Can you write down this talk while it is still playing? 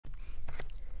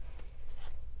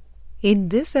In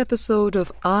this episode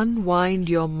of Unwind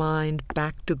Your Mind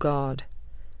Back to God,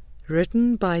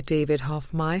 written by David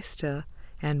Hoffmeister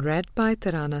and read by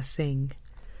Tarana Singh,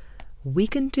 we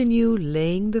continue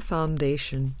laying the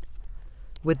foundation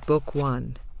with Book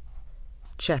 1,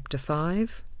 Chapter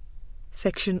 5,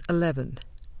 Section 11,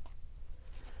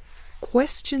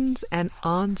 Questions and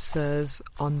Answers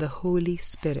on the Holy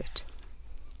Spirit.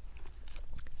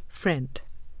 Friend,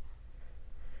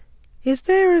 is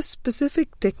there a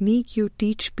specific technique you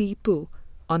teach people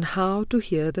on how to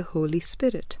hear the Holy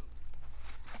Spirit?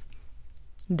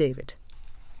 David: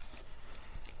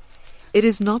 it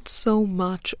is not so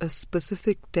much a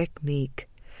specific technique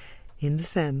in the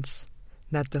sense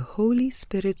that the Holy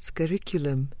Spirit's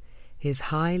curriculum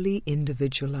is highly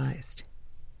individualized.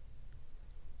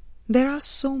 There are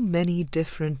so many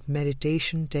different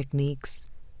meditation techniques,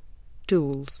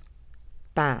 tools,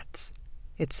 paths,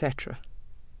 etc.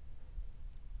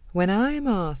 When I am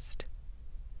asked,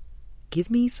 give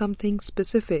me something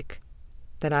specific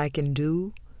that I can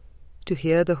do to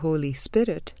hear the Holy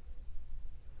Spirit,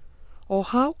 or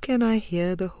how can I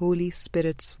hear the Holy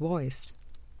Spirit's voice?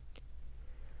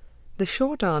 The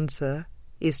short answer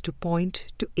is to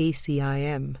point to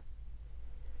ACIM,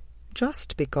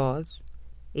 just because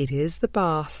it is the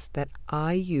path that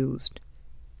I used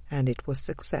and it was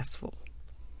successful.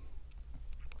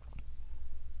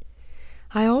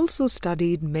 I also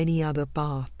studied many other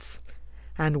paths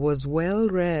and was well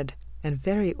read and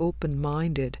very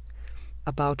open-minded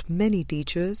about many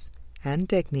teachers and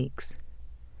techniques.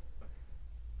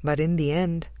 But in the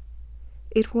end,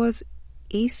 it was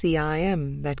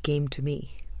ACIM that came to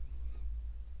me.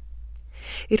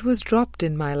 It was dropped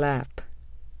in my lap.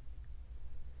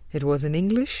 It was in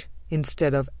English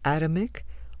instead of Aramaic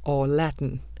or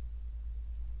Latin.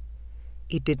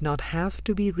 It did not have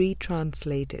to be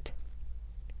retranslated.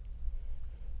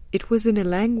 It was in a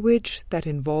language that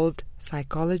involved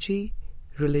psychology,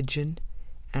 religion,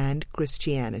 and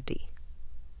Christianity.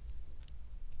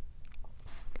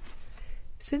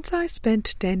 Since I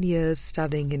spent 10 years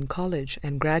studying in college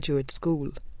and graduate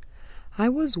school, I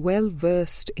was well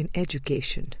versed in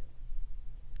education.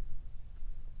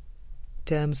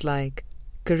 Terms like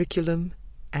curriculum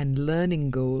and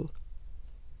learning goal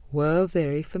were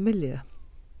very familiar.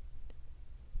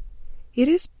 It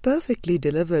is perfectly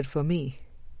delivered for me.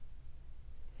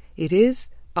 It is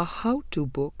a how-to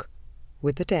book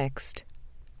with a text,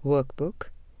 workbook,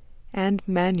 and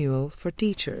manual for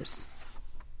teachers.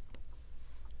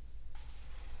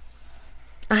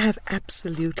 I have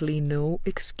absolutely no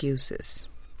excuses.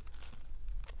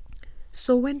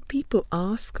 So when people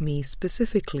ask me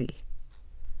specifically,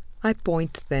 I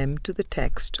point them to the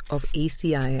text of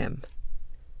ACIM,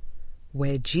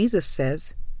 where Jesus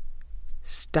says,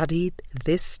 "Study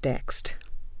this text."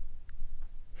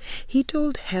 He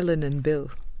told Helen and Bill,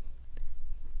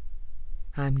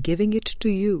 "I'm giving it to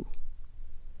you,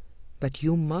 but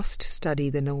you must study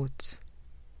the notes."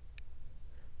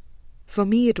 For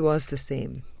me it was the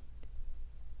same.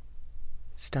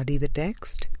 Study the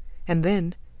text and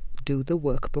then do the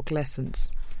workbook lessons.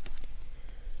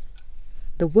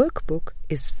 The workbook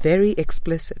is very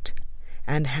explicit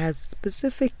and has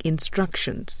specific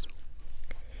instructions.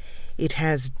 It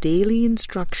has daily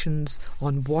instructions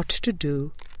on what to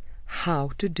do, how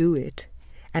to do it,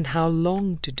 and how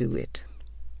long to do it.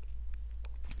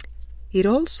 It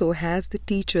also has the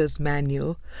teacher's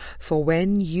manual for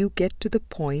when you get to the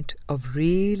point of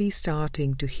really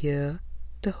starting to hear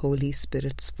the Holy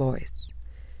Spirit's voice.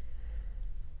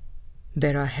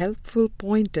 There are helpful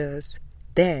pointers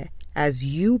there as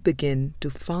you begin to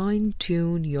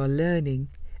fine-tune your learning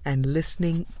and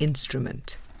listening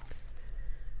instrument.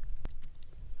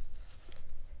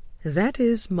 That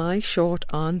is my short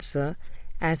answer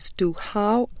as to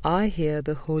how I hear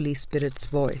the Holy Spirit's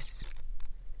voice.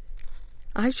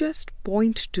 I just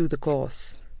point to the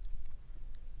course.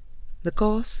 The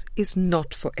course is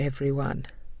not for everyone.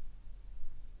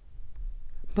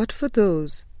 But for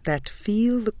those that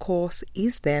feel the course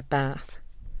is their path,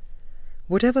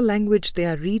 whatever language they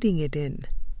are reading it in,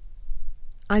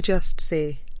 I just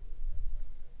say,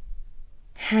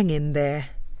 hang in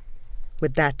there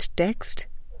with that text,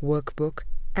 workbook,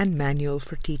 and manual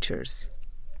for teachers.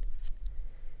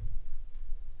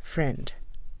 Friend,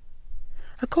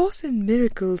 A Course in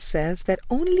Miracles says that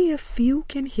only a few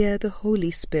can hear the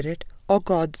Holy Spirit or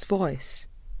God's voice.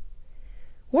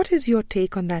 What is your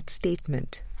take on that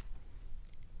statement?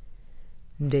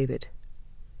 David: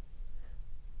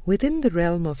 within the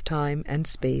realm of time and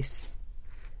space,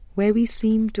 where we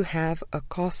seem to have a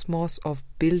cosmos of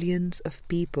billions of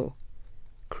people,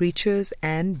 creatures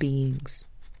and beings,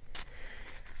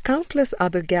 countless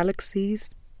other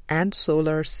galaxies and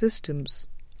solar systems.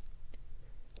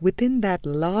 Within that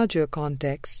larger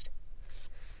context,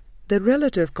 the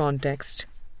relative context,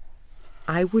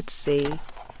 I would say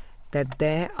that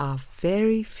there are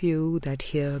very few that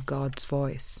hear God's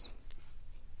voice.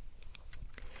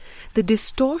 The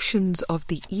distortions of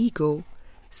the ego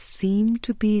seem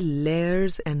to be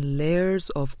layers and layers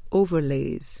of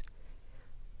overlays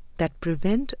that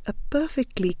prevent a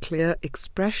perfectly clear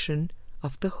expression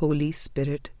of the Holy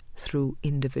Spirit through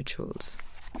individuals.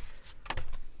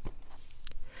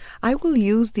 I will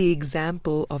use the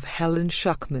example of Helen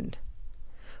Schuckman,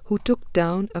 who took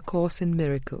down A Course in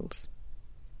Miracles.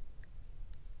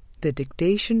 The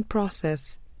dictation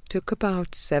process took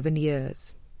about 7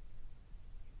 years.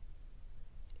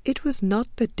 It was not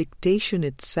the dictation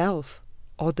itself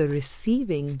or the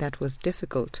receiving that was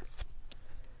difficult,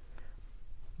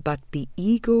 but the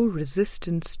ego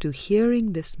resistance to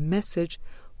hearing this message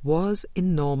was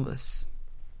enormous.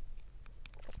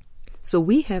 So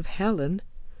we have Helen,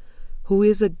 who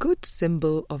is a good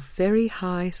symbol of very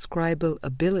high scribal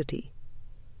ability.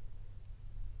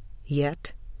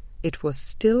 Yet, it was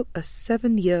still a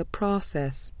 7-year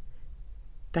process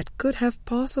that could have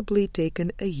possibly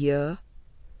taken a year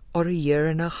or a year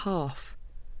and a half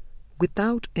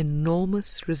without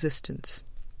enormous resistance.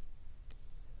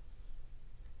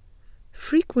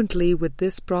 Frequently with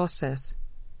this process,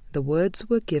 the words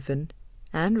were given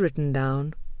and written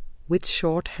down with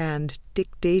shorthand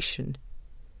dictation,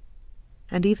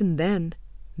 and even then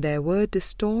there were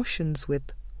distortions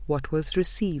with what was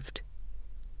received,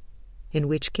 in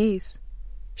which case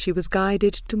she was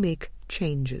guided to make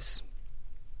changes.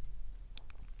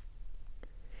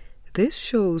 This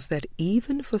shows that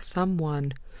even for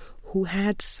someone who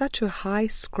had such a high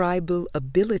scribal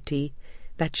ability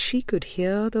that she could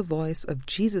hear the voice of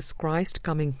Jesus Christ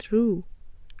coming through,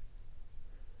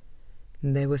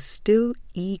 there were still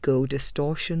ego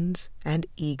distortions and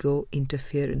ego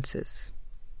interferences.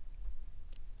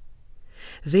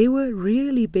 They were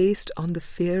really based on the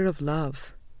fear of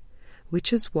love,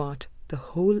 which is what the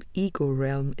whole ego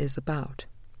realm is about.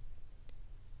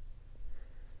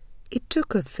 It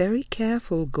took a very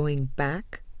careful going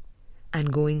back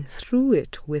and going through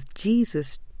it with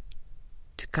Jesus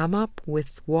to come up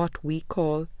with what we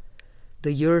call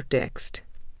the Your text,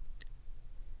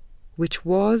 which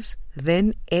was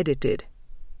then edited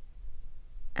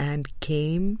and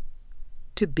came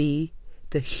to be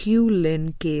the Hugh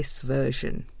Lynn Case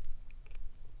version.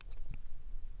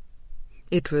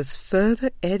 It was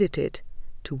further edited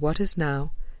to what is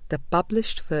now the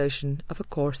published version of A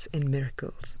Course in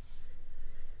Miracles.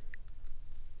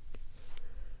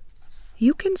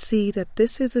 You can see that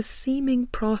this is a seeming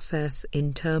process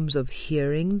in terms of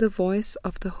hearing the voice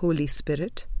of the Holy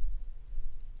Spirit,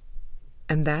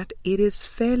 and that it is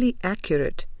fairly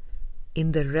accurate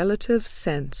in the relative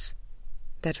sense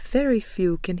that very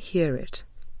few can hear it.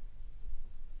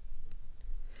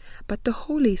 But the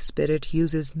Holy Spirit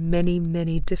uses many,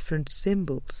 many different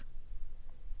symbols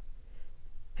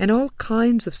and all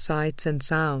kinds of sights and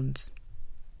sounds.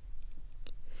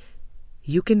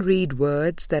 You can read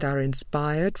words that are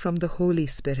inspired from the Holy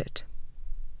Spirit.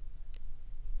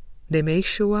 They may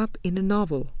show up in a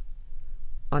novel,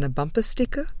 on a bumper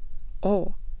sticker,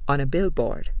 or on a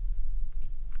billboard,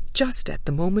 just at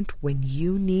the moment when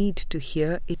you need to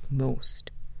hear it most.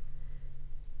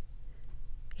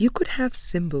 You could have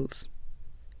symbols.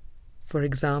 For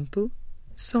example,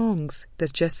 songs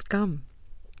that just come.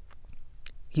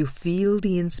 You feel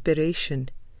the inspiration,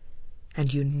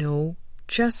 and you know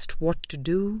just what to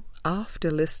do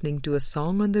after listening to a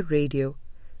song on the radio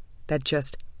that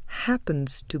just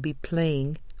happens to be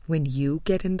playing when you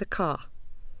get in the car.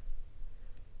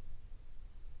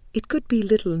 It could be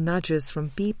little nudges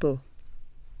from people,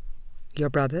 your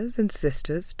brothers and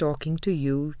sisters talking to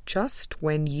you just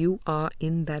when you are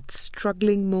in that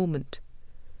struggling moment,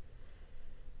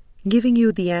 giving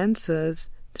you the answers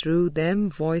through them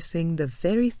voicing the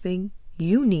very thing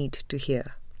you need to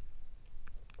hear.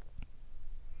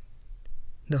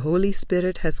 The Holy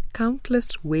Spirit has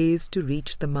countless ways to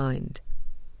reach the mind.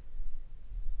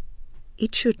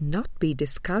 It should not be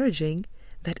discouraging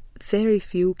that very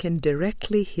few can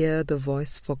directly hear the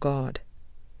voice for God,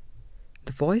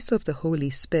 the voice of the Holy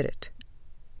Spirit.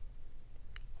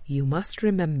 You must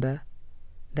remember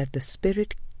that the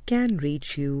Spirit can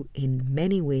reach you in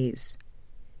many ways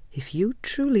if you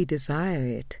truly desire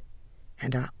it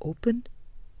and are open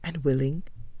and willing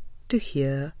to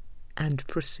hear and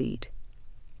proceed.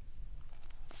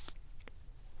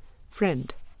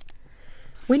 Friend,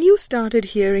 when you started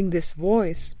hearing this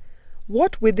voice,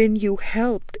 what within you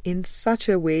helped in such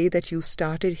a way that you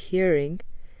started hearing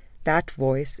that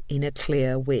voice in a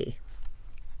clear way?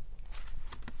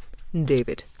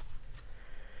 David: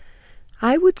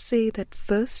 I would say that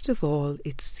first of all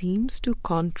it seems to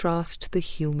contrast the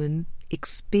human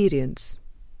experience,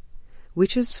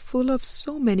 which is full of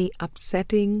so many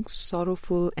upsetting,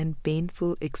 sorrowful and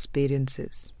painful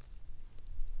experiences.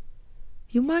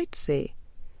 You might say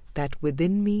that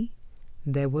within me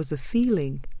there was a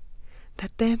feeling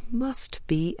that there must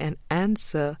be an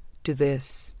answer to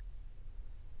this.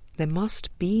 There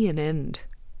must be an end.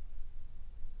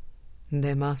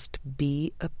 There must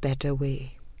be a better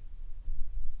way.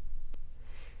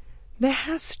 There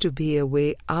has to be a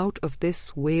way out of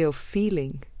this way of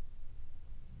feeling.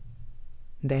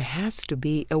 There has to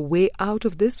be a way out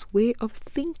of this way of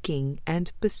thinking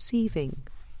and perceiving.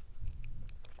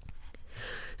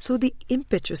 So the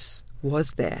impetus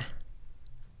was there.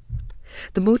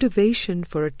 The motivation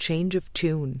for a change of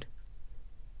tune,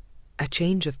 a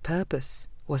change of purpose,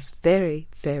 was very,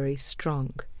 very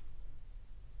strong.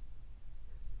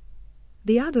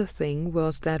 The other thing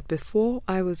was that before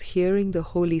I was hearing the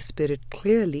Holy Spirit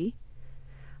clearly,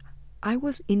 I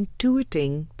was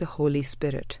intuiting the Holy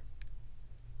Spirit.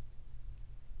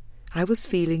 I was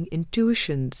feeling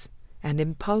intuitions and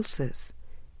impulses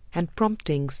and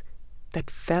promptings that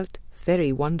felt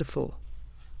very wonderful.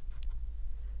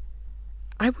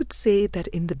 I would say that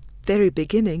in the very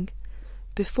beginning,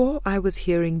 before I was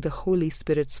hearing the Holy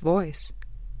Spirit's voice,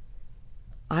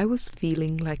 I was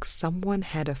feeling like someone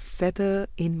had a feather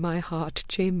in my heart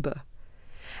chamber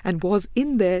and was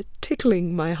in there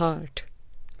tickling my heart,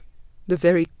 the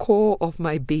very core of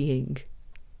my being.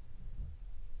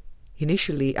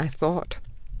 Initially I thought,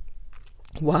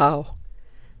 wow,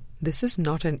 this is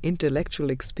not an intellectual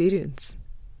experience.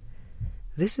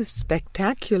 This is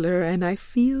spectacular and I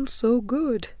feel so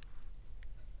good.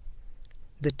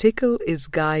 The tickle is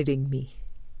guiding me.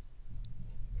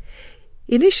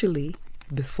 Initially,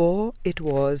 before it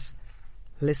was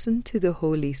listen to the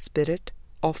Holy Spirit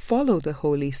or follow the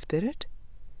Holy Spirit,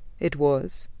 it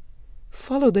was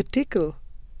follow the tickle,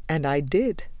 and I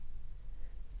did.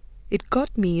 It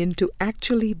got me into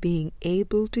actually being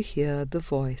able to hear the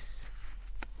voice.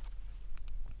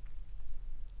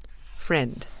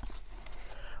 Friend,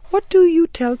 what do you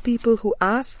tell people who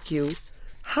ask you,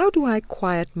 how do I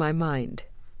quiet my mind?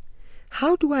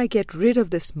 How do I get rid of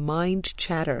this mind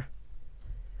chatter?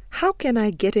 How can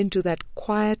I get into that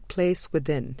quiet place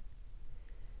within?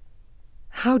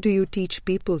 How do you teach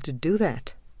people to do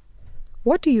that?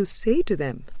 What do you say to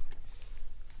them?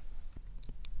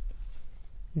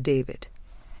 David: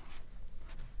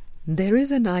 there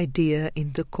is an idea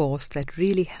in the course that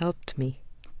really helped me.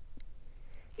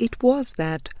 It was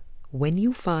that when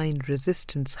you find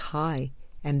resistance high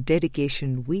and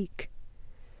dedication weak,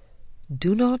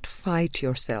 do not fight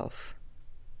yourself.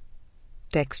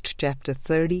 Text chapter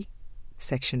 30,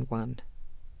 section 1.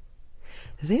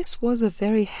 This was a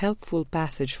very helpful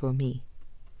passage for me,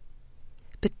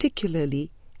 particularly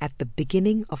at the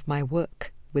beginning of my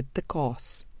work with the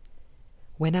course,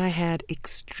 when I had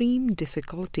extreme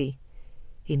difficulty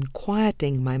in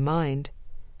quieting my mind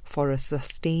for a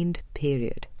sustained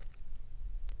period.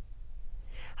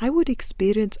 I would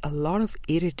experience a lot of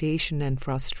irritation and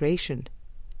frustration,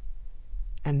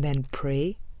 and then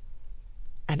pray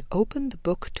and open the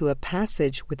book to a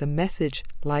passage with a message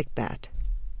like that,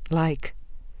 like,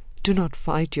 do not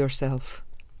fight yourself.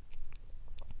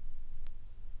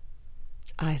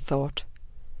 I thought,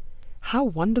 how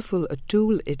wonderful a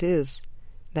tool it is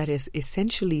that is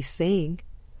essentially saying,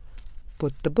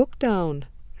 put the book down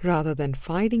rather than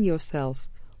fighting yourself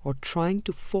or trying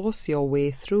to force your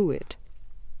way through it.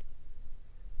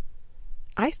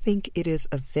 I think it is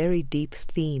a very deep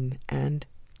theme and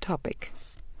topic.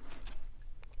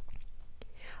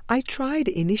 I tried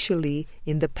initially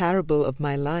in the parable of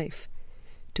my life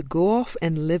to go off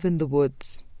and live in the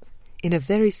woods in a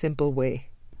very simple way,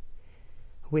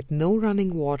 with no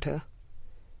running water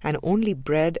and only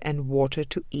bread and water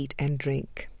to eat and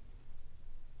drink.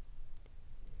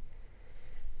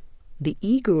 The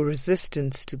ego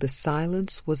resistance to the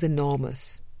silence was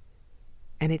enormous,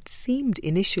 and it seemed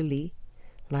initially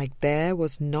like there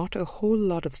was not a whole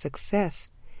lot of success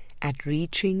at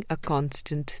reaching a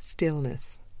constant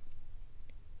stillness.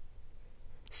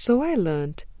 So I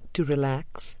learned to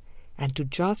relax and to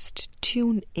just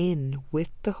tune in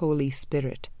with the Holy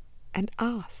Spirit and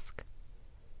ask,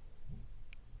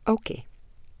 okay,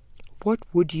 what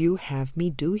would you have me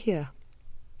do here?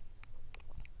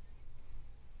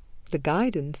 The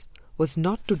guidance was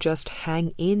not to just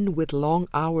hang in with long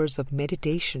hours of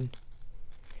meditation.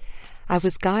 I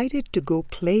was guided to go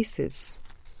places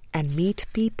and meet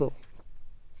people.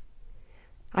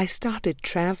 I started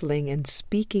traveling and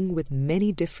speaking with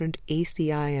many different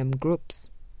ACIM groups.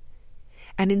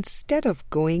 And instead of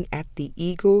going at the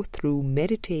ego through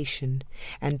meditation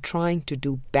and trying to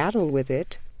do battle with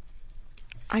it,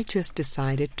 I just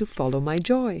decided to follow my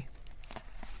joy.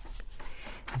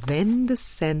 Then the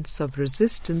sense of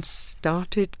resistance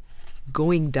started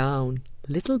going down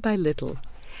little by little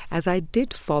as I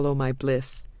did follow my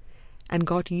bliss and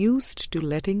got used to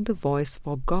letting the voice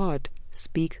for God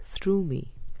speak through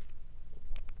me.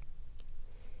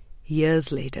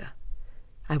 Years later,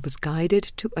 I was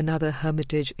guided to another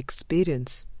hermitage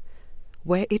experience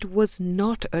where it was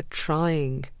not a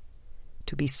trying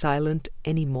to be silent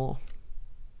anymore.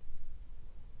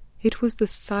 It was the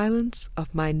silence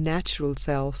of my natural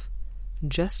self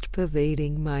just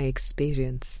pervading my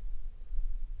experience.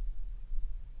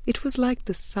 It was like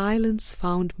the silence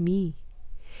found me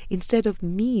instead of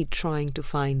me trying to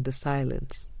find the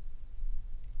silence.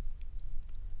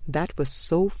 That was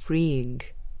so freeing.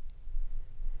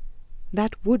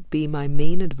 That would be my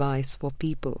main advice for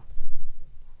people.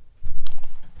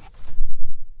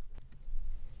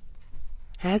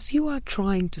 As you are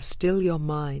trying to still your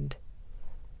mind,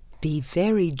 be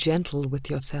very gentle with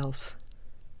yourself.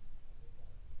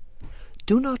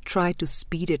 Do not try to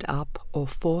speed it up or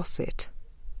force it.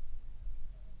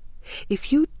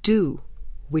 If you do,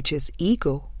 which is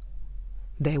ego,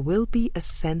 there will be a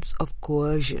sense of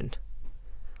coercion,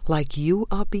 like you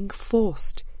are being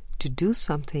forced to do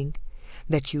something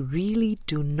that you really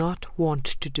do not want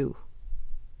to do.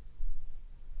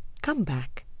 Come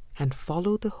back and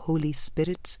follow the Holy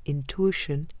Spirit's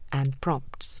intuition and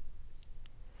prompts.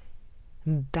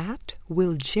 That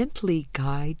will gently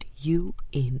guide you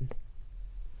in.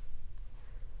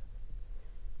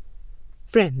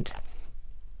 Friend,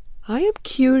 I am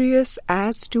curious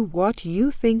as to what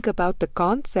you think about the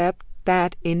concept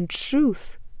that in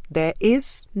truth there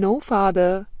is no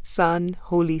Father, Son,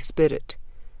 Holy Spirit.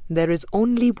 There is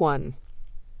only one.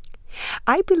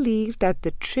 I believe that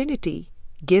the Trinity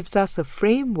gives us a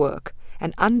framework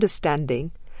and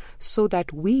understanding so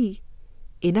that we,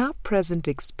 in our present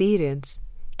experience,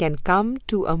 can come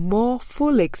to a more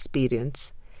full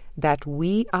experience that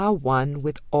we are one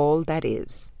with all that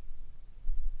is.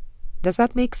 Does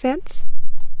that make sense?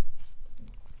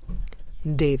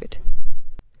 David: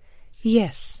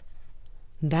 Yes,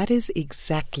 that is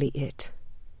exactly it.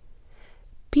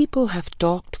 People have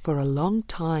talked for a long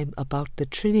time about the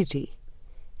Trinity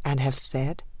and have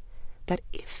said that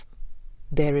if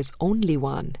there is only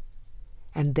one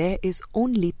and there is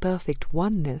only perfect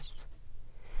oneness,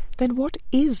 then what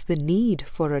is the need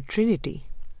for a Trinity?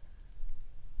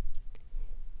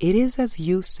 It is as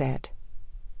you said.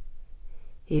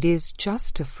 It is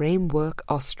just a framework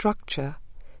or structure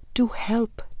to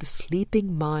help the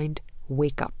sleeping mind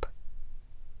wake up.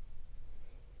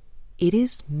 It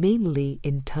is mainly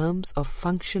in terms of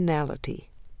functionality.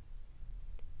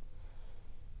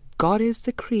 God is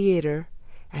the Creator,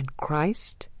 and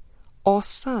Christ, or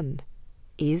Son,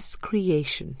 is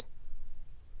creation.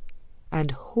 And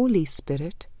Holy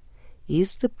Spirit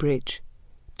is the bridge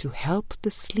to help the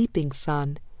sleeping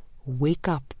son wake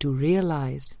up to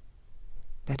realize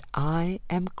that I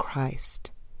am Christ,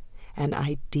 an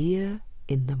idea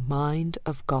in the mind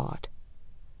of God.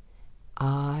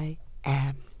 I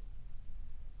am.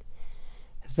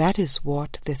 That is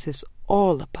what this is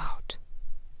all about.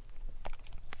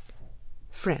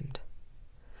 Friend,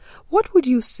 what would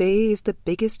you say is the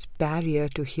biggest barrier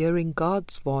to hearing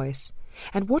God's voice,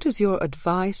 and what is your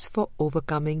advice for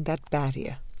overcoming that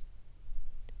barrier?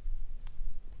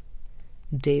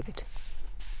 David: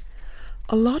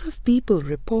 A lot of people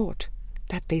report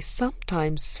that they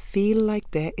sometimes feel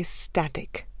like there is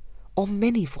static or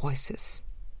many voices.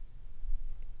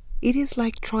 It is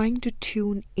like trying to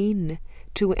tune in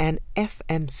to an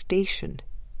FM station,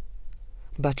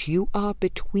 but you are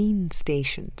between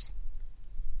stations.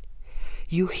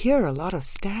 You hear a lot of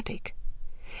static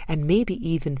and maybe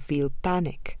even feel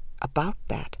panic about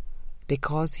that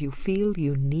because you feel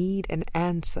you need an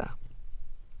answer.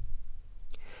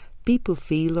 People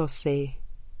feel or say,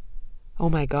 "Oh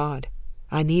my God,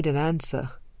 I need an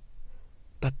answer,"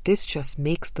 but this just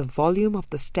makes the volume of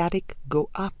the static go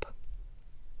up.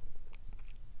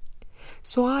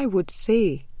 So I would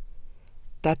say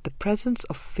that the presence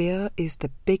of fear is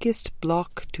the biggest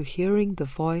block to hearing the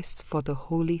voice for the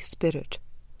Holy Spirit.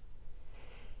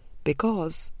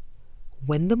 Because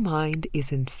when the mind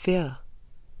is in fear,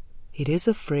 it is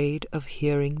afraid of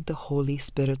hearing the Holy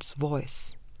Spirit's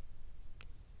voice.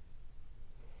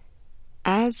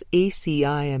 As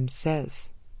ACIM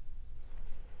says,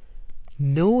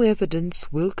 No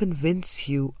evidence will convince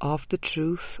you of the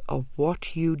truth of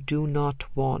what you do not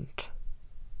want.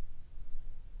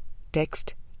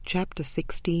 Text chapter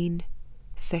 16,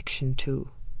 section 2.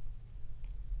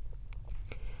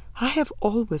 I have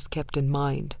always kept in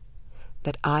mind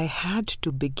that I had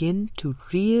to begin to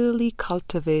really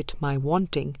cultivate my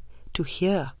wanting to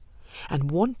hear and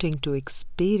wanting to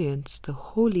experience the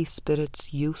Holy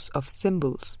Spirit's use of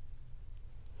symbols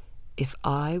if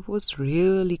I was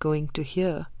really going to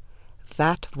hear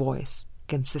that voice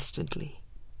consistently.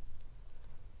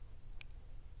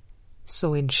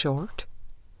 So in short,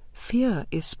 fear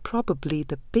is probably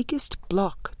the biggest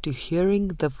block to hearing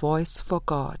the voice for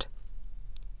God.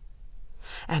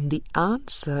 And the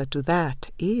answer to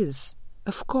that is,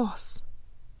 of course,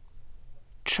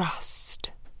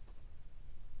 trust.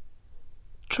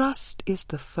 Trust is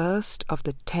the first of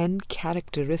the 10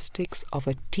 characteristics of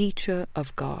a teacher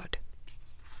of God.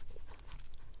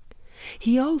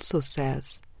 He also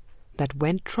says that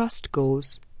when trust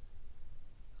goes,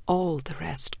 all the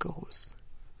rest goes.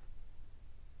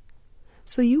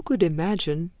 So you could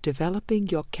imagine developing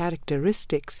your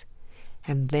characteristics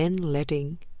and then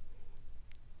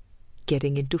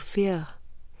getting into fear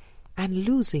and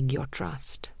losing your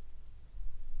trust.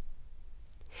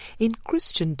 In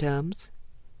Christian terms,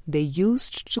 they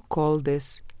used to call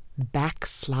this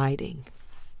backsliding.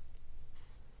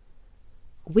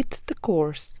 With the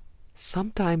course,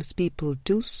 sometimes people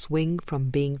do swing from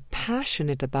being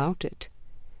passionate about it,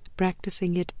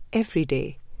 practicing it every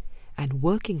day and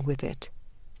working with it,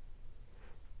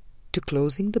 to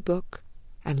closing the book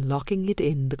and locking it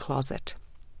in the closet,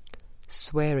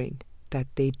 swearing that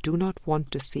they do not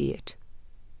want to see it.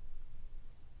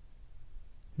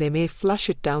 They may flush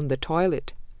it down the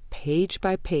toilet, page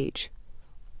by page,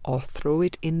 or throw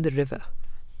it in the river.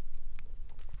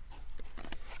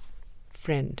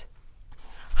 Friend,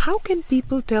 how can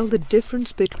people tell the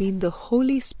difference between the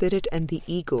Holy Spirit and the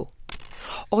ego,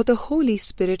 or the Holy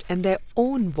Spirit and their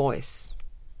own voice?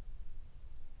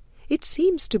 It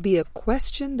seems to be a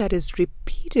question that is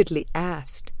repeatedly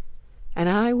asked, and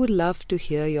I would love to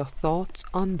hear your thoughts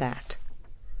on that.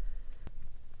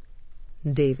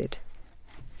 David: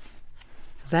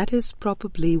 that is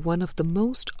probably one of the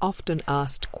most often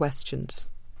asked questions.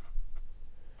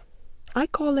 I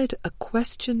call it a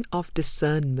question of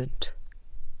discernment.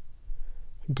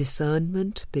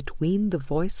 Discernment between the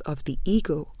voice of the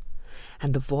ego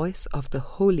and the voice of the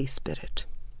Holy Spirit.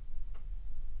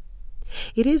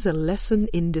 It is a lesson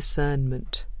in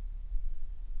discernment.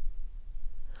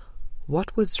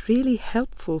 What was really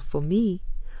helpful for me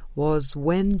was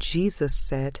when Jesus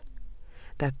said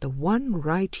that the one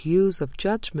right use of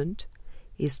judgment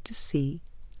is to see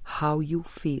how you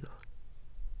feel.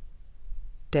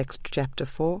 Text chapter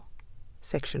 4,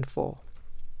 section 4.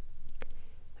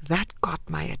 That got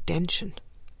my attention.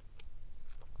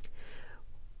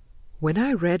 When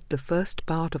I read the first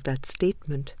part of that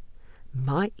statement,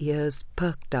 my ears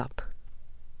perked up.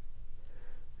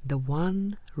 The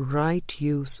one right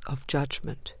use of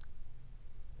judgment.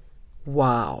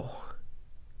 Wow!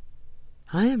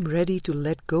 I am ready to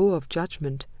let go of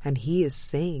judgment, and he is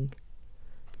saying,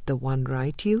 the one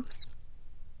right use?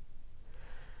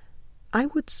 I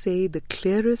would say the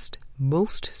clearest,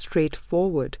 most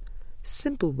straightforward,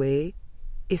 simple way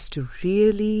is to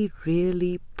really,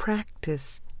 really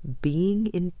practice being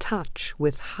in touch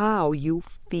with how you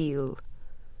feel.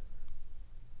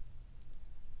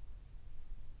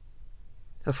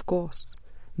 Of course,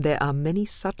 there are many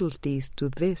subtleties to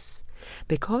this,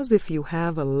 because if you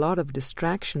have a lot of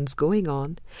distractions going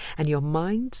on and your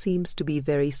mind seems to be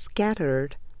very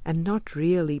scattered and not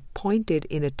really pointed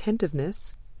in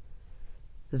attentiveness,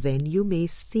 then you may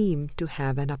seem to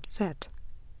have an upset,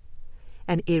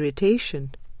 an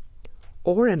irritation,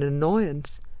 or an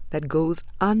annoyance that goes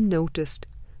unnoticed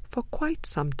for quite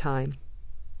some time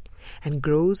and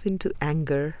grows into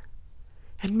anger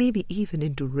and maybe even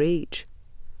into rage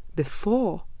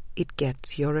before it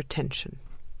gets your attention.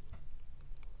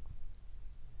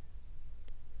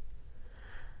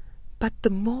 But the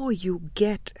more you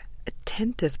get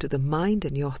attentive to the mind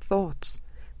and your thoughts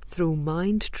through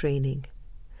mind training,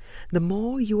 the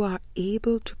more you are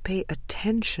able to pay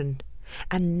attention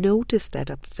and notice that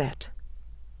upset,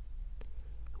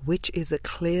 which is a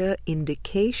clear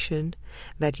indication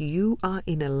that you are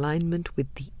in alignment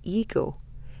with the ego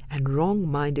and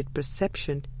wrong-minded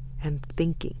perception and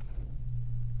thinking.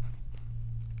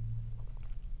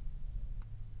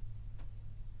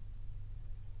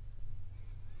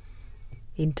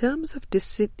 In terms of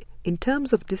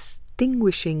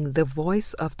distinguishing the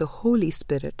voice of the Holy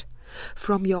Spirit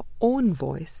from your own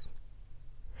voice,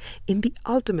 in the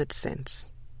ultimate sense,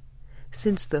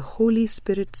 since the Holy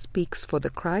Spirit speaks for the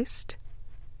Christ,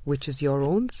 which is your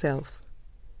own self,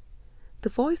 the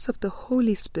voice of the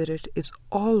Holy Spirit is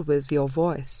always your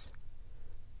voice,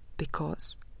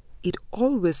 because it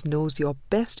always knows your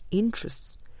best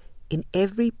interests in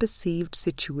every perceived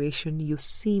situation you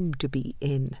seem to be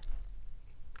in.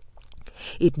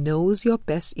 It knows your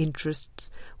best interests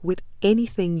with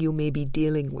anything you may be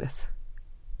dealing with.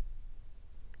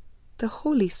 The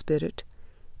Holy Spirit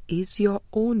is your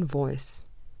own voice,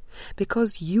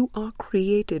 because you are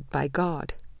created by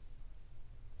God.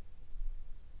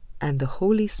 And the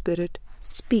Holy Spirit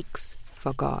speaks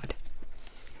for God.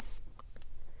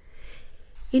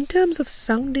 In terms of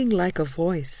sounding like a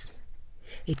voice,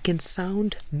 it can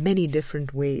sound many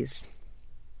different ways.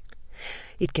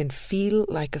 It can feel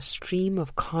like a stream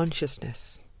of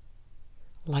consciousness,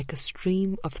 like a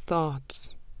stream of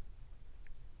thoughts,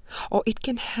 or it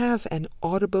can have an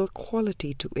audible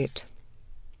quality to it.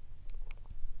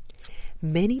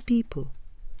 Many people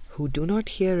who do not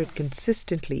hear it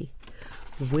consistently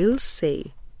will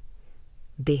say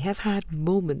they have had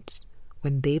moments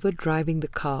when they were driving the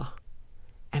car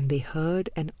and they heard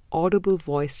an audible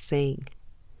voice saying,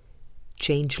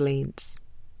 "Change lanes,"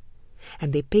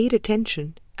 and they paid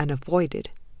attention and avoided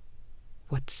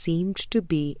what seemed to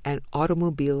be an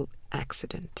automobile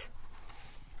accident.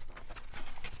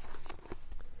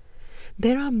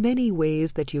 There are many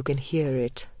ways that you can hear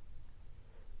it.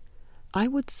 I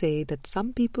would say that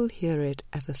some people hear it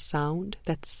as a sound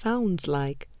that sounds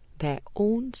like their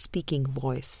own speaking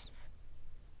voice.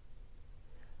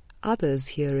 Others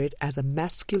hear it as a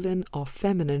masculine or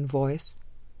feminine voice,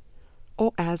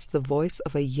 or as the voice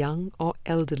of a young or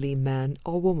elderly man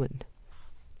or woman.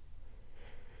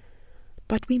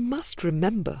 But we must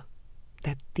remember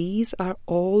that these are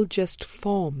all just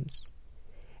forms,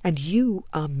 and you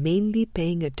are mainly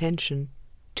paying attention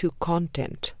to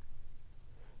content,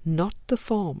 not the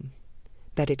form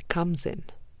that it comes in.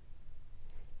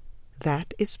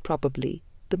 That is probably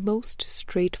the most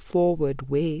straightforward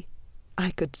way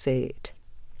I could say it.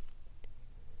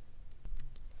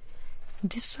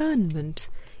 Discernment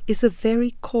is a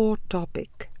very core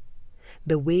topic.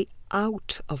 The way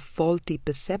out of faulty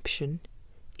perception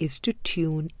is to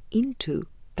tune into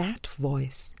that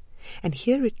voice and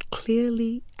hear it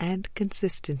clearly and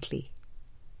consistently.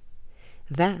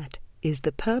 That is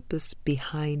the purpose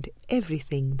behind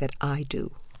everything that I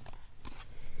do.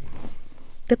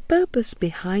 The purpose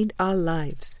behind our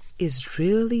lives is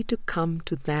really to come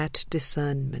to that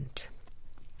discernment.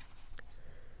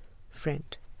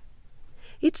 Friend,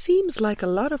 it seems like a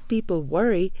lot of people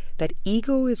worry that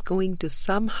ego is going to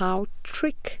somehow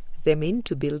trick them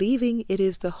into believing it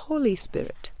is the Holy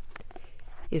Spirit.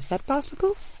 Is that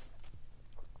possible?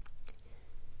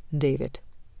 David,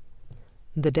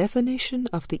 the definition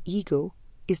of the ego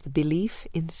is the belief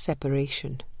in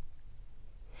separation.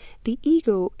 The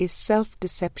ego is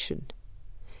self-deception,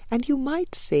 and you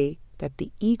might say that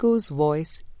the ego's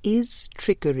voice is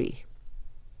trickery.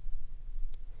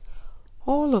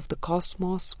 All of the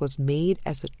cosmos was made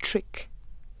as a trick,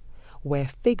 where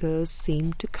figures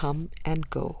seem to come and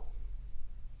go.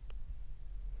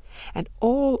 And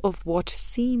all of what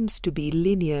seems to be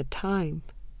linear time,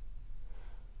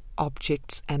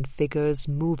 objects and figures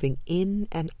moving in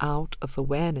and out of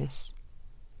awareness,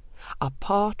 are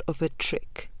part of a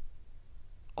trick,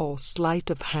 or sleight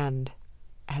of hand,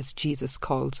 as Jesus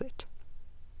calls it.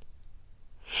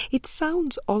 It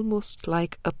sounds almost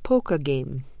like a poker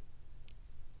game,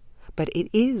 but it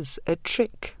is a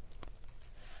trick.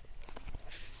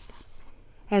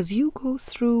 As you go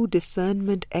through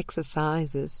discernment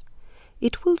exercises,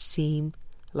 it will seem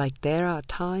like there are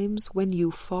times when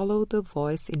you follow the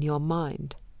voice in your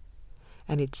mind,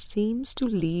 and it seems to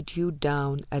lead you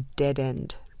down a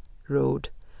dead-end road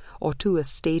or to a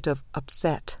state of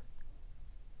upset.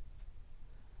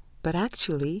 But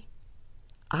actually,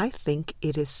 I think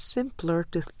it is simpler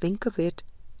to think of it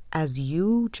as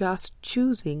you just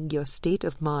choosing your state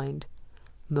of mind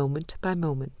moment by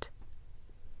moment.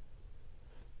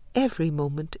 Every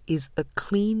moment is a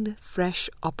clean, fresh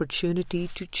opportunity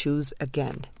to choose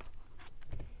again.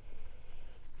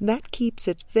 That keeps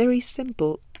it very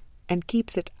simple and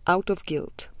keeps it out of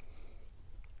guilt.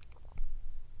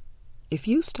 If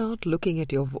you start looking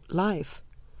at your life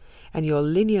and your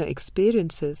linear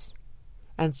experiences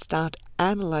and start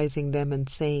analyzing them and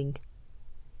saying,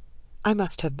 "I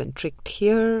must have been tricked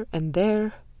here and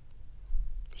there,"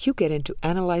 you get into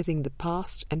analyzing the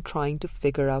past and trying to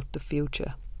figure out the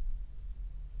future.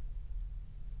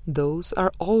 Those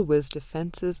are always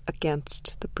defenses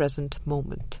against the present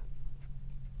moment.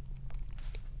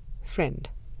 Friend,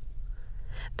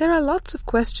 There are lots of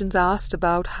questions asked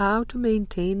about how to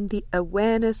maintain the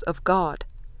awareness of God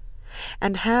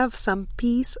and have some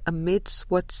peace amidst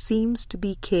what seems to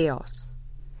be chaos.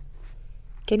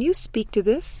 Can you speak to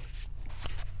this?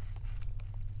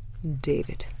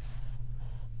 David: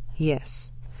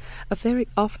 Yes. A very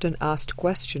often asked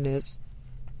question is,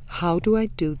 how do I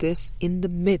do this in the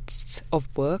midst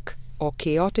of work or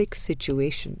chaotic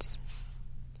situations?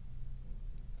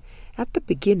 At the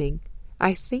beginning,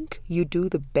 I think you do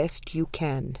the best you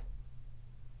can.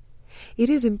 It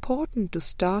is important to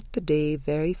start the day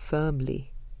very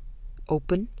firmly,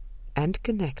 open and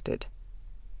connected,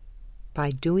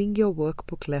 by doing your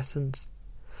workbook lessons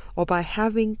or by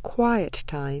having quiet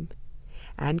time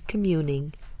and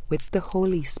communing with the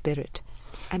Holy Spirit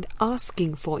and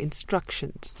asking for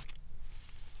instructions.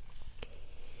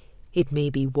 It may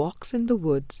be walks in the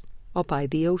woods or by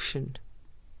the ocean.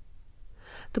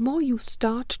 The more you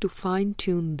start to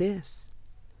fine-tune this,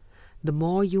 the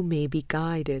more you may be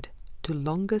guided to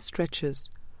longer stretches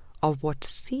of what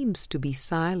seems to be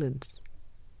silence,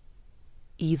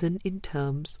 even in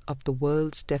terms of the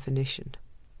world's definition.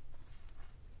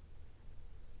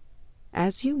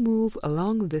 As you move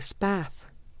along this path,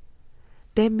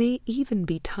 there may even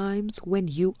be times when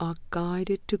you are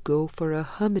guided to go for a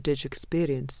hermitage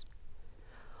experience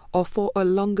or for a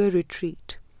longer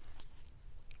retreat.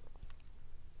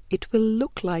 It will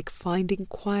look like finding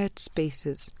quiet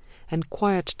spaces and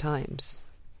quiet times.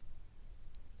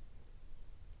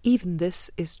 Even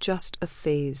this is just a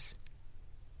phase,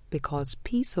 because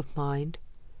peace of mind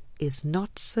is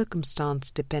not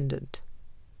circumstance dependent.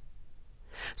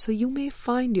 So you may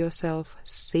find yourself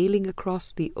sailing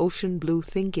across the ocean blue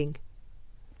thinking,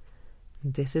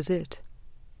 this is it.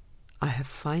 I have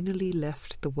finally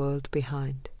left the world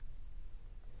behind.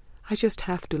 I just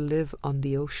have to live on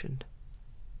the ocean.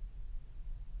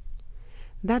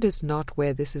 That is not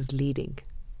where this is leading.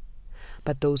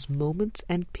 But those moments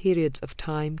and periods of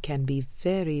time can be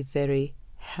very, very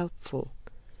helpful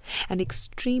and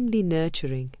extremely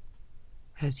nurturing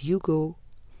as you go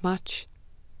much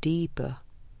deeper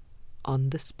on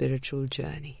the spiritual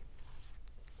journey.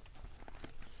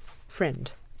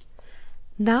 Friend,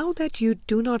 now that you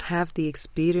do not have the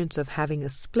experience of having a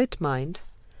split mind,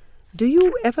 do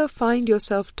you ever find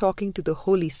yourself talking to the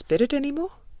Holy Spirit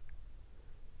anymore?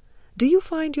 Do you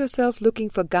find yourself looking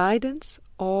for guidance,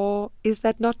 or is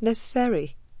that not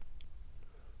necessary?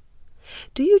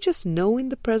 Do you just know in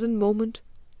the present moment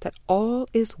that all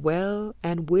is well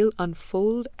and will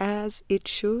unfold as it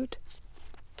should?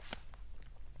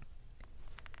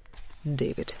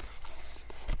 David: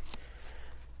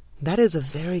 That is a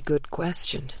very good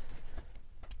question.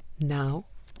 Now,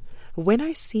 when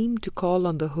I seem to call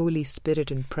on the Holy Spirit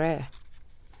in prayer,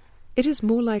 it is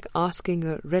more like asking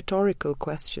a rhetorical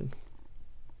question.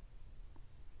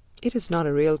 It is not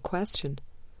a real question,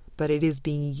 but it is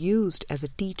being used as a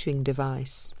teaching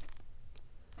device.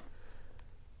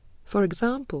 For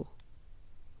example,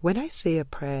 when I say a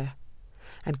prayer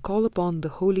and call upon the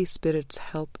Holy Spirit's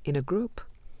help in a group,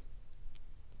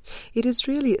 it is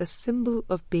really a symbol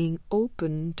of being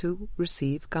open to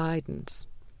receive guidance.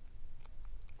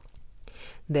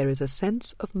 There is a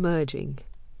sense of merging.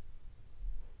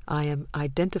 I am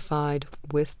identified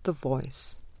with the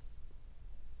voice.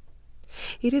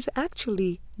 It is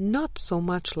actually not so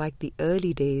much like the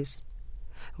early days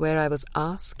where I was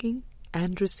asking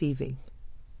and receiving.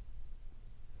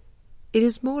 It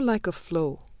is more like a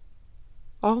flow,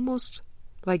 almost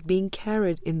like being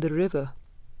carried in the river,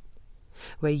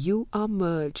 where you are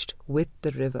merged with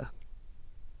the river.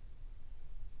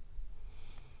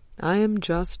 I am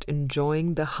just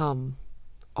enjoying the hum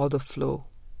or the flow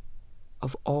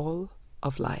of all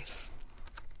of life.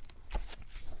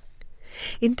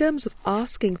 In terms of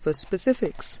asking for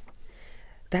specifics,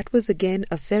 that was again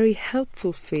a very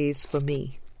helpful phase for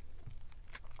me.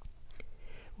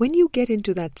 When you get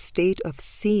into that state of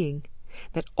seeing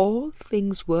that all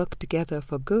things work together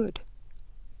for good,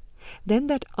 then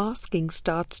that asking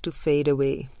starts to fade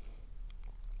away.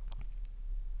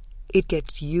 It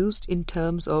gets used in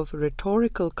terms of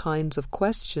rhetorical kinds of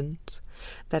questions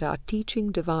that are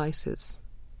teaching devices.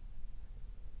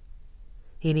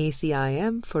 In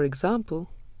ACIM, for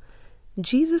example,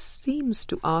 Jesus seems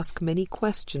to ask many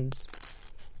questions,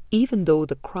 even though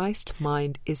the Christ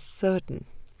mind is certain.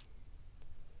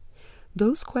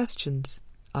 Those questions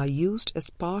are used as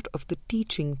part of the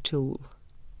teaching tool,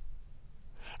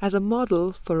 as a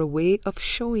model for a way of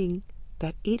showing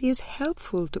that it is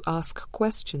helpful to ask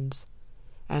questions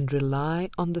and rely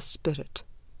on the Spirit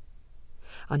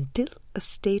until a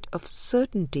state of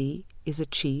certainty is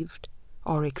achieved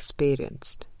or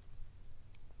experienced.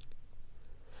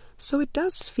 So it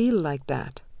does feel like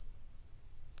that.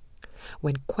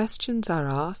 When questions are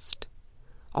asked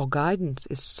or guidance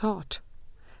is sought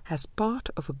as part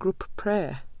of a group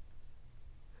prayer,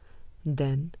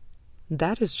 then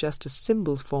that is just a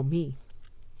symbol for me.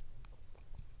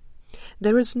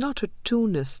 There is not a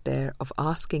two-ness there of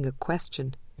asking a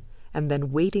question and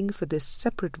then waiting for this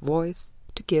separate voice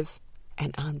to give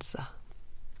an answer.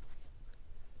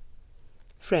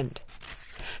 Friend,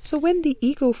 so when the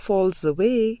ego falls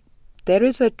away, there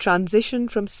is a transition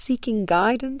from seeking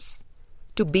guidance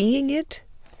to being it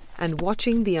and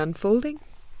watching the unfolding?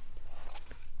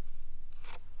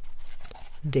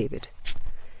 David: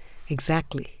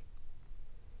 exactly.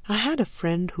 I had a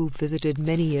friend who visited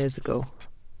many years ago.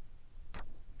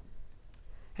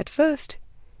 At first,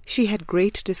 she had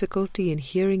great difficulty in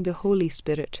hearing the Holy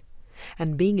Spirit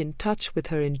and being in touch with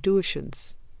her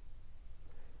intuitions.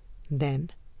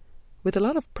 Then, with a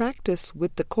lot of practice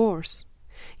with the Course,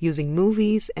 using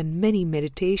movies and many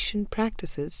meditation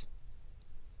practices,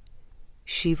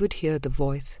 she would hear the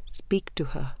voice speak to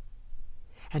her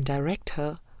and direct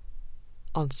her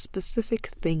on specific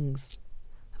things,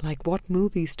 like what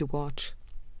movies to watch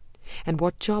and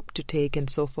what job to take and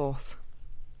so forth.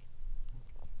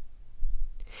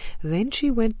 Then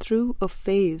she went through a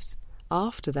phase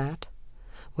after that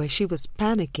where she was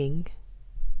panicking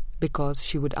because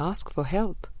she would ask for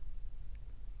help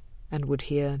and would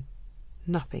hear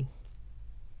nothing.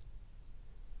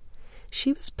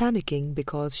 She was panicking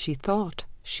because she thought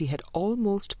she had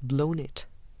almost blown it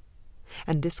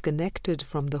and disconnected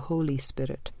from the Holy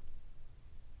Spirit.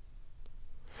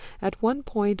 At one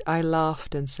point I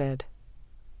laughed and said,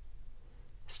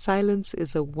 "Silence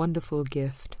is a wonderful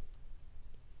gift."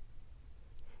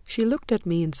 She looked at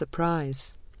me in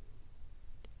surprise.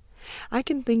 I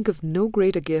can think of no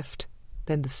greater gift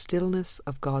than the stillness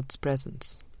of God's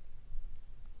presence.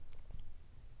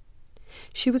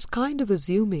 She was kind of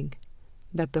assuming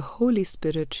that the Holy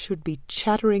Spirit should be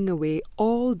chattering away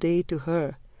all day to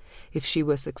her if she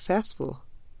were successful,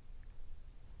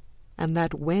 and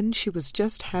that when she was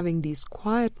just having these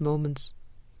quiet moments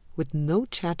with no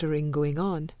chattering going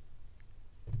on,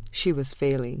 she was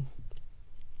failing.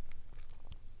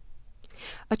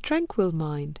 A tranquil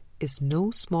mind is no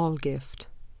small gift.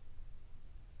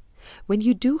 When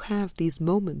you do have these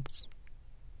moments,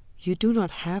 you do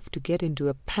not have to get into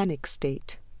a panic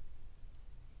state.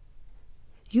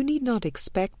 You need not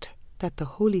expect that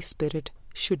the Holy Spirit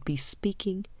should be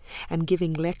speaking and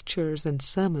giving lectures and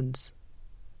sermons.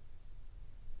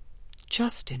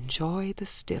 Just enjoy the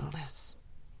stillness.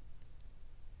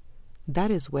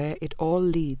 That is where it all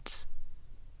leads,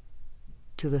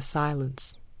 to the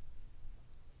silence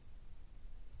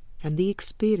and the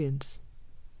experience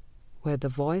where the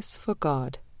voice for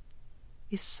God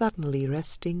is suddenly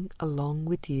resting along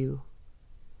with you,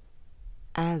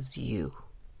 as you.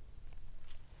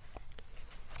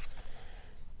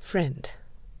 Friend,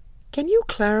 can you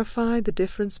clarify the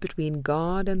difference between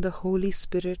God and the Holy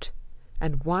Spirit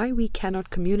and why we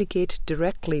cannot communicate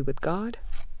directly with God?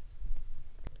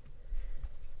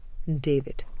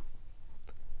 David: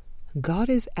 God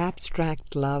is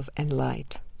abstract love and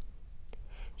light.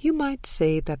 You might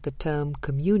say that the term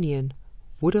communion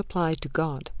would apply to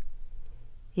God,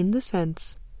 in the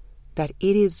sense that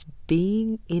it is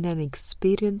being in an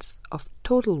experience of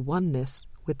total oneness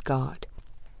with God.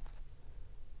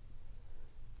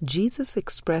 Jesus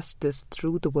expressed this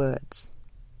through the words,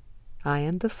 "I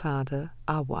and the Father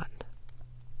are one."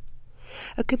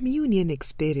 A communion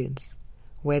experience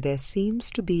where there seems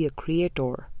to be a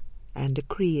creator and a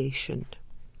creation.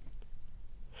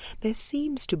 There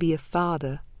seems to be a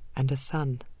Father and a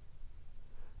Son,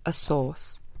 a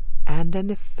source and an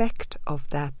effect of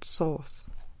that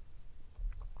source.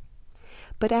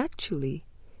 But actually,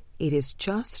 it is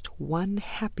just one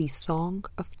happy song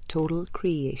of total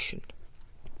creation.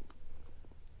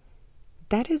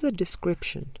 That is a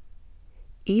description,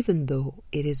 even though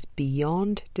it is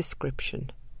beyond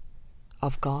description,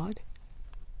 of God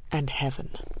and heaven.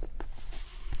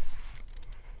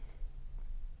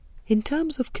 In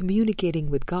terms of communicating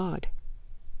with God,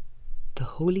 the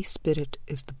Holy Spirit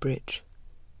is the bridge.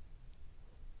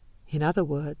 In other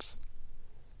words,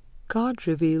 God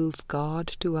reveals God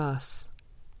to us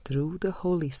through the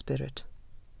Holy Spirit,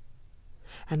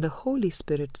 and the Holy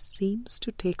Spirit seems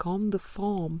to take on the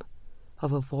form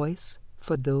of a voice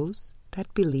for those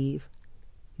that believe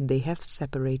they have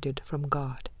separated from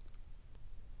God.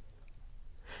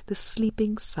 The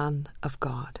sleeping Son of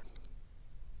God.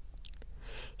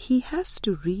 He has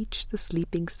to reach the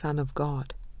sleeping Son of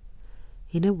God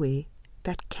in a way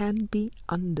that can be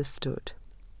understood.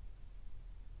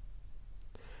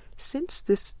 Since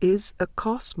this is a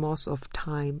cosmos of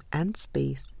time and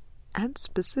space and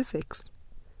specifics,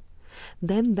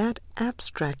 then that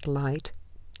abstract light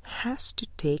has to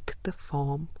take the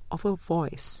form of a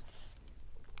voice.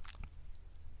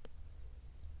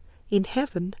 In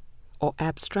heaven or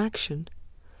abstraction,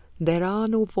 there are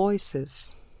no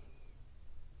voices.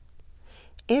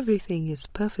 Everything is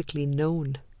perfectly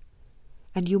known,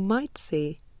 and you might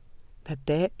say that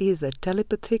there is a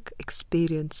telepathic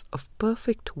experience of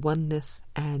perfect oneness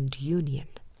and union.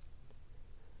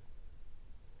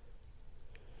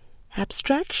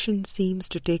 Abstraction seems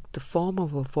to take the form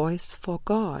of a voice for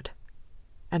God,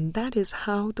 and that is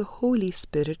how the Holy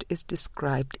Spirit is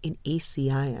described in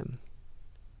ACIM.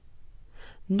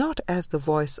 Not as the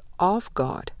voice of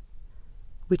God,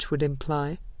 which would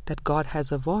imply that God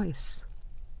has a voice.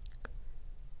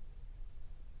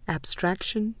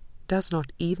 Abstraction does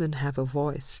not even have a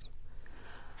voice,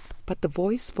 but the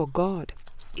voice for God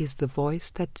is the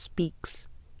voice that speaks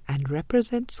and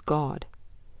represents God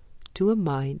to a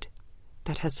mind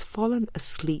that has fallen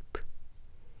asleep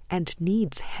and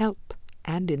needs help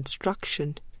and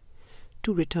instruction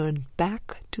to return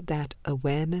back to that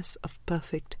awareness of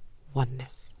perfect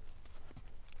oneness.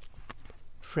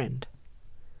 Friend,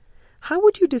 how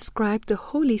would you describe the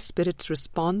Holy Spirit's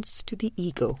response to the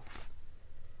ego?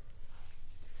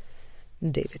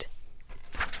 David: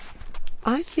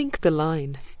 I think the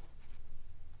line,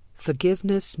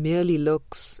 "Forgiveness merely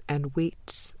looks and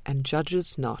waits and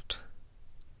judges not."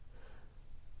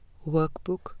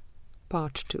 Workbook,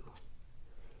 Part 2,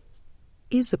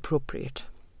 is appropriate.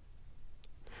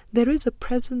 There is a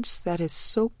presence that is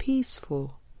so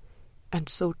peaceful and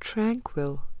so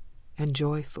tranquil and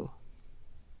joyful.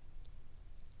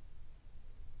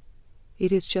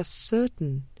 It is just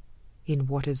certain in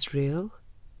what is real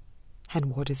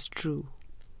and what is true.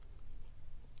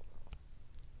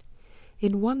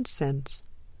 In one sense,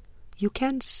 you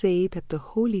can say that the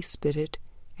Holy Spirit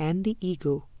and the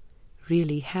ego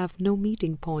really have no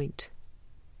meeting point.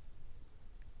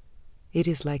 It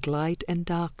is like light and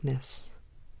darkness.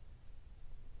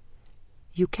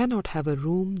 You cannot have a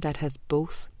room that has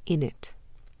both in it.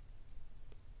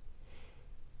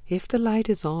 If the light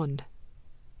is on,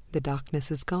 the darkness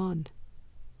is gone.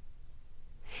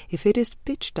 If it is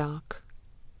pitch dark,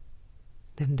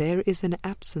 then there is an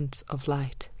absence of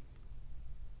light.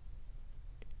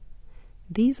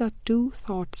 These are two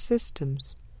thought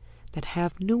systems that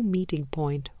have no meeting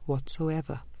point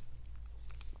whatsoever.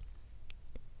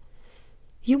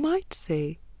 You might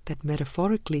say that,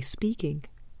 metaphorically speaking,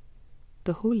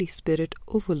 the Holy Spirit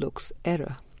overlooks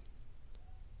error.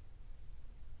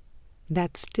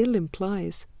 That still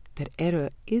implies that error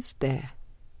is there,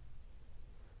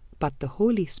 but the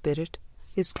Holy Spirit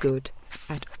is good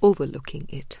at overlooking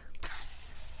it.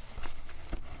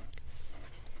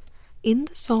 In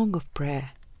the Song of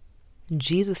Prayer,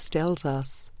 Jesus tells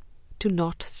us to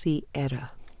not see error.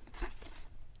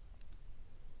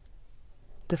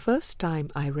 The first time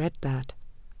I read that,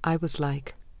 I was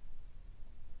like,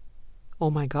 oh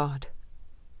my God,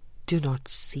 do not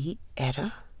see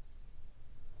error?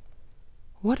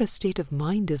 What a state of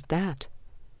mind is that,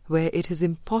 where it is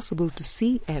impossible to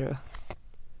see error?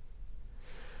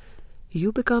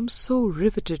 You become so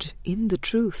riveted in the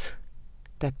truth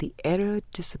that the error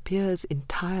disappears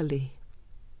entirely.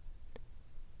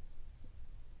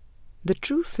 The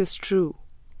truth is true.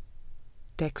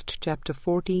 Text chapter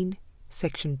 14,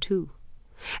 section 2.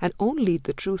 And only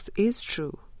the truth is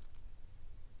true.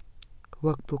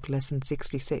 Workbook lesson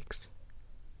 66.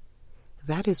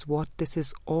 That is what this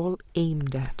is all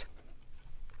aimed at.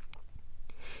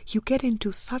 You get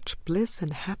into such bliss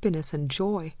and happiness and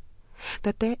joy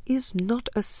that there is not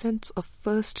a sense of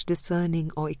first discerning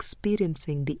or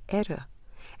experiencing the error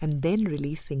and then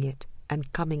releasing it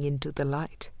and coming into the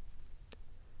light.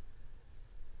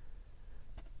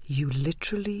 You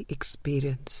literally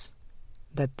experience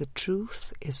that the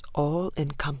truth is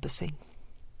all-encompassing.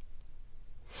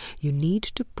 You need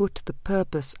to put the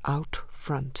purpose out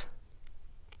front.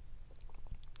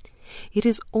 It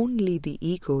is only the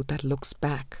ego that looks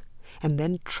back and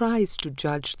then tries to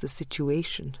judge the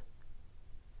situation.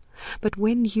 But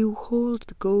when you hold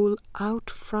the goal out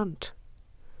front,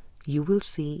 you will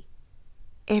see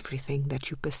everything that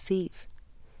you perceive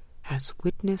as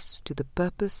witness to the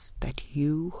purpose that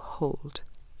you hold.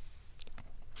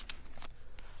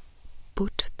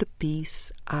 Put the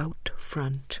peace out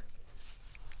front.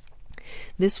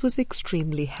 This was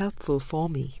extremely helpful for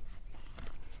me.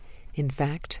 In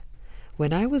fact,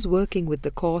 when I was working with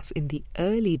the course in the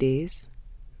early days,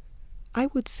 I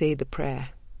would say the prayer,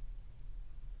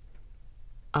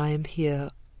 I am here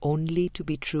only to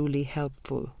be truly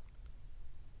helpful.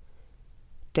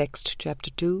 Text Chapter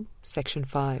 2, Section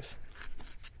 5.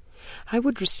 I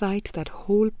would recite that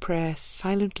whole prayer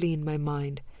silently in my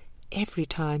mind every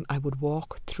time I would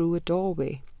walk through a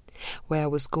doorway where I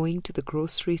was going to the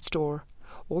grocery store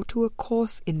or to a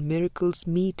Course in Miracles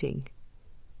meeting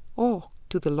or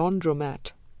to the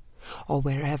laundromat or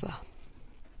wherever.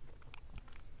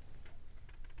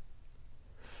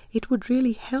 It would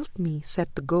really help me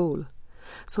set the goal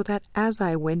so that as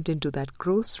I went into that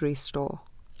grocery store,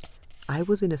 I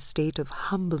was in a state of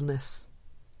humbleness,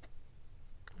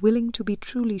 willing to be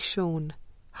truly shown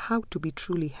how to be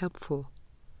truly helpful,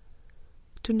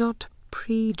 to not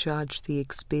prejudge the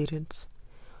experience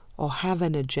or have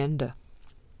an agenda.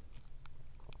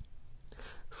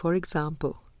 For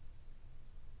example,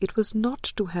 it was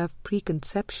not to have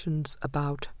preconceptions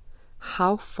about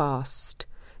how fast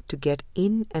to get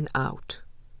in and out,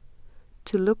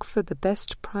 to look for the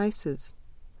best prices,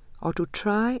 or to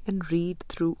try and read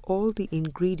through all the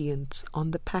ingredients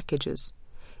on the packages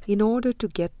in order to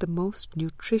get the most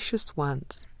nutritious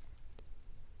ones.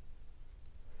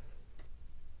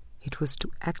 It was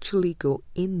to actually go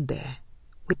in there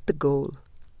with the goal,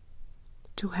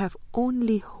 to have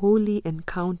only holy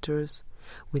encounters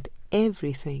with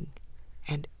everything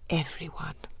and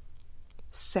everyone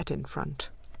set in front.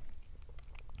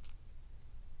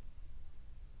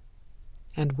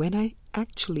 And when I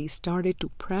actually started to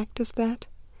practice that,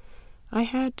 I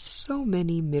had so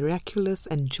many miraculous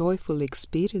and joyful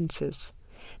experiences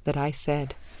that I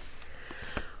said,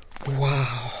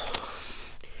 wow,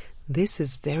 this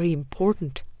is very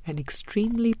important and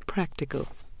extremely practical.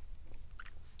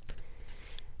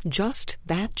 Just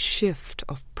that shift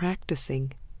of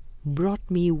practicing brought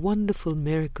me wonderful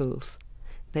miracles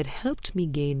that helped me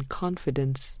gain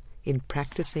confidence in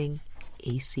practicing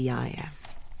ACIM.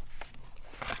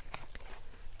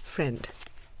 Friend,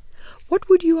 what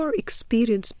would your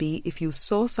experience be if you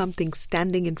saw something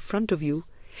standing in front of you,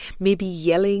 maybe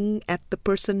yelling at the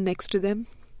person next to them?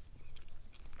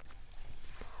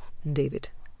 David,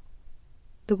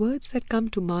 the words that come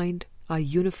to mind are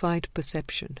unified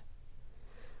perception,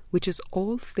 which is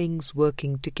all things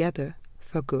working together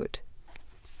for good.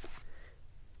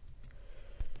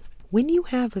 When you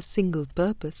have a single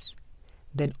purpose,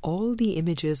 then all the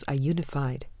images are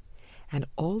unified and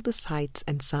all the sights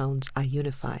and sounds are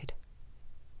unified.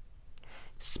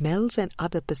 Smells and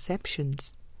other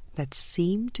perceptions that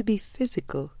seem to be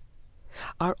physical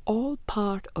are all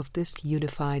part of this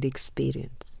unified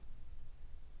experience.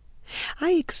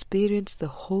 I experience the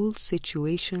whole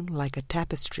situation like a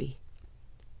tapestry,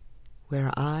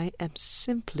 where I am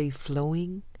simply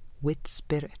flowing with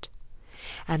spirit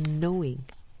and knowing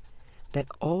that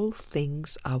all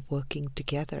things are working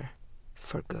together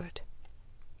for good.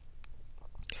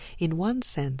 In one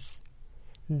sense,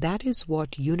 that is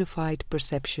what unified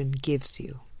perception gives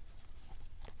you.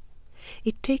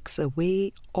 It takes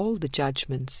away all the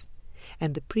judgments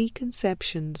and the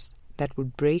preconceptions that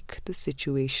would break the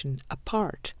situation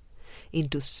apart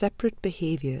into separate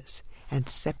behaviors and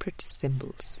separate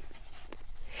symbols.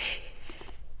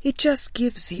 It just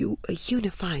gives you a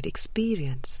unified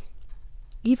experience,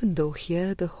 even though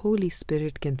here the Holy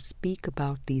Spirit can speak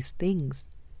about these things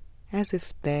as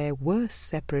if there were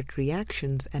separate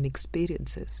reactions and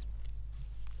experiences.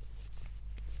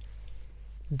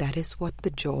 That is what the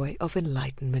joy of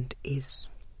enlightenment is.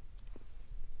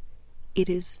 It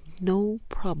is no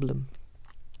problem.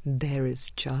 There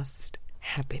is just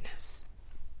happiness.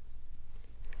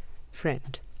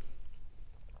 Friend,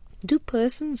 do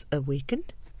persons awaken?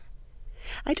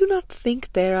 I do not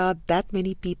think there are that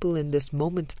many people in this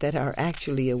moment that are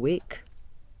actually awake.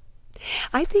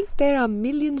 I think there are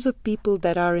millions of people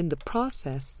that are in the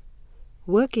process,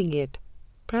 working it,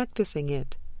 practicing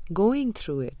it, going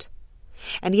through it,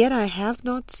 and yet I have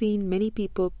not seen many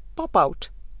people pop out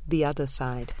the other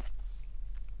side.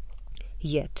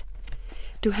 Yet,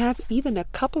 to have even a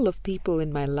couple of people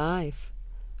in my life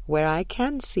where I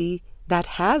can see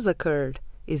that has occurred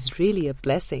is really a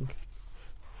blessing.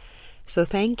 So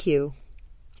thank you.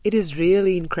 It is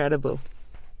really incredible.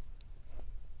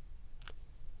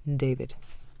 David,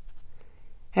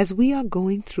 as we are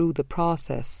going through the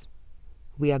process,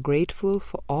 we are grateful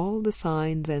for all the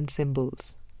signs and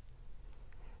symbols,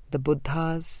 the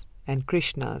Buddhas and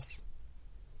Krishnas,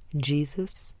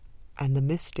 Jesus and the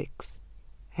mystics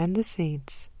and the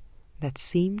saints that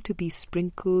seem to be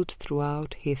sprinkled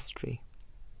throughout history.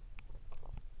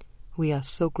 We are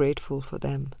so grateful for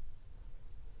them.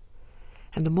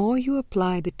 And the more you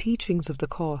apply the teachings of the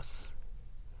Course,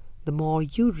 the more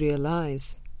you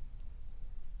realize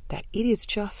that it is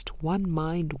just one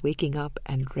mind waking up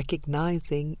and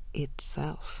recognizing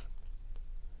itself.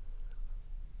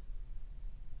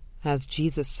 As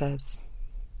Jesus says,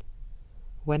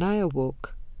 "When I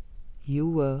awoke, you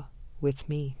were with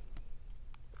me."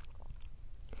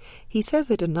 He says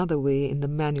it another way in the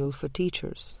Manual for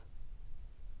Teachers.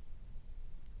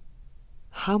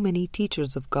 How many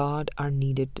teachers of God are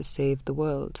needed to save the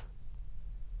world?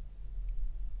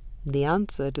 The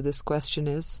answer to this question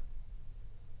is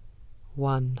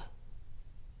 1.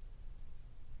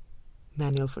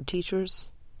 Manual for Teachers,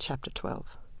 Chapter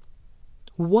 12.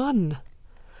 1!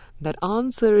 That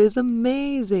answer is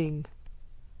amazing.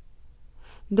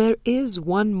 There is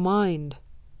one mind,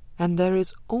 and there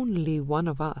is only one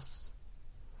of us,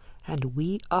 and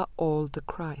we are all the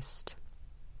Christ.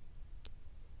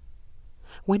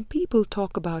 When people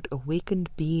talk about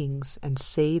awakened beings and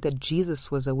say that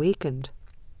Jesus was awakened,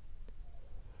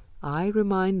 I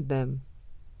remind them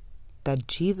that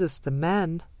Jesus the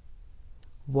man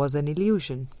was an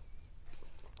illusion.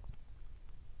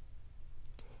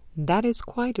 That is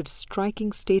quite a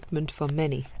striking statement for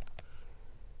many.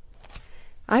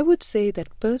 I would say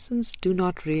that persons do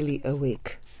not really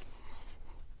awake.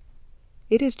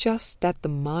 It is just that the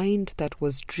mind that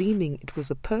was dreaming it was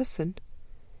a person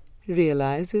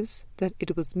realizes that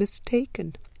it was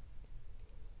mistaken.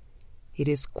 It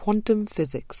is quantum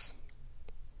physics.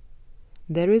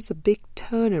 There is a big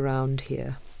turnaround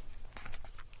here.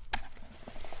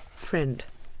 Friend,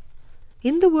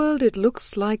 in the world it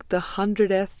looks like the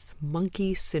 100th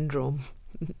monkey syndrome.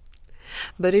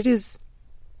 But it is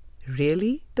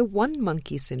really the one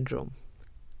monkey syndrome.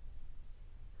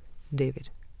 David,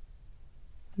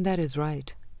 that is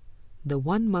right. The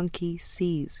one monkey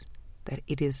sees that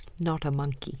it is not a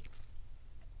monkey.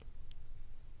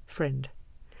 Friend,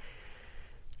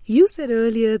 you said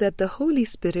earlier that the Holy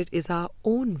Spirit is our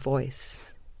own voice,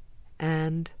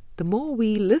 and the more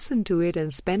we listen to it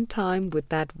and spend time with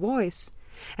that voice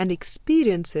and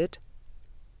experience it,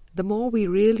 the more we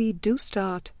really do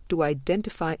start to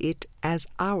identify it as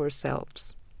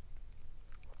ourselves.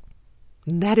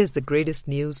 That is the greatest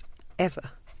news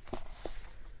ever.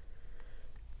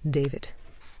 David,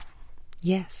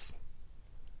 yes,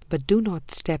 but do not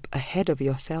step ahead of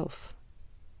yourself.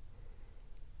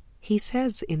 He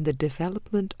says in the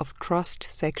Development of Trust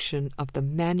section of the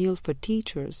Manual for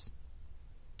Teachers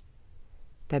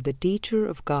that the teacher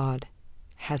of God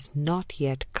has not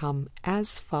yet come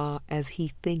as far as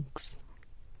he thinks.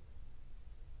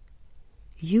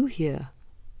 You hear,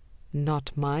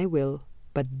 "Not my will,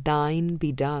 but thine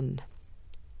be done."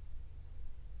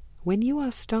 When you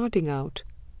are starting out,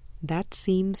 that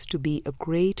seems to be a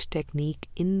great technique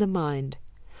in the mind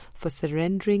for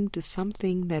surrendering to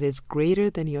something that is greater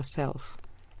than yourself.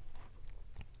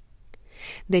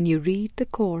 Then you read the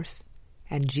Course,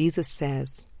 and Jesus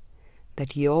says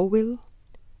that your will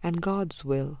and God's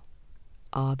will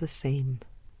are the same.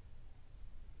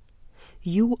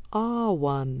 You are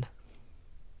one.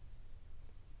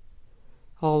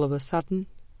 All of a sudden,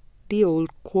 the old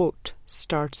quote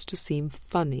starts to seem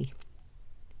funny.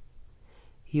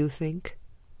 You think,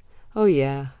 "Oh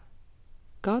yeah,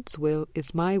 God's will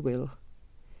is my will,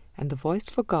 and the voice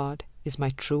for God is my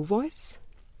true voice?"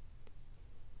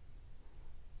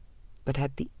 But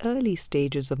at the early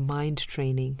stages of mind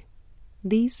training,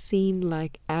 these seem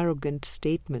like arrogant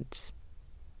statements.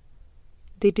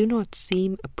 They do not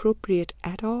seem appropriate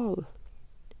at all.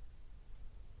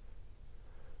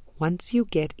 Once you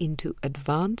get into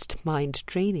advanced mind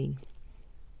training,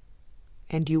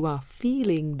 and you are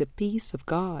feeling the peace of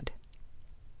God,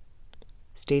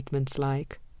 statements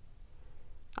like,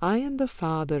 "I and the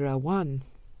Father are one,"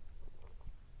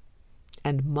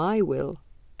 and "my will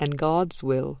and God's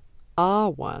will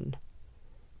are one,"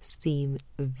 seem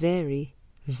very,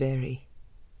 very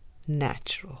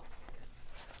natural.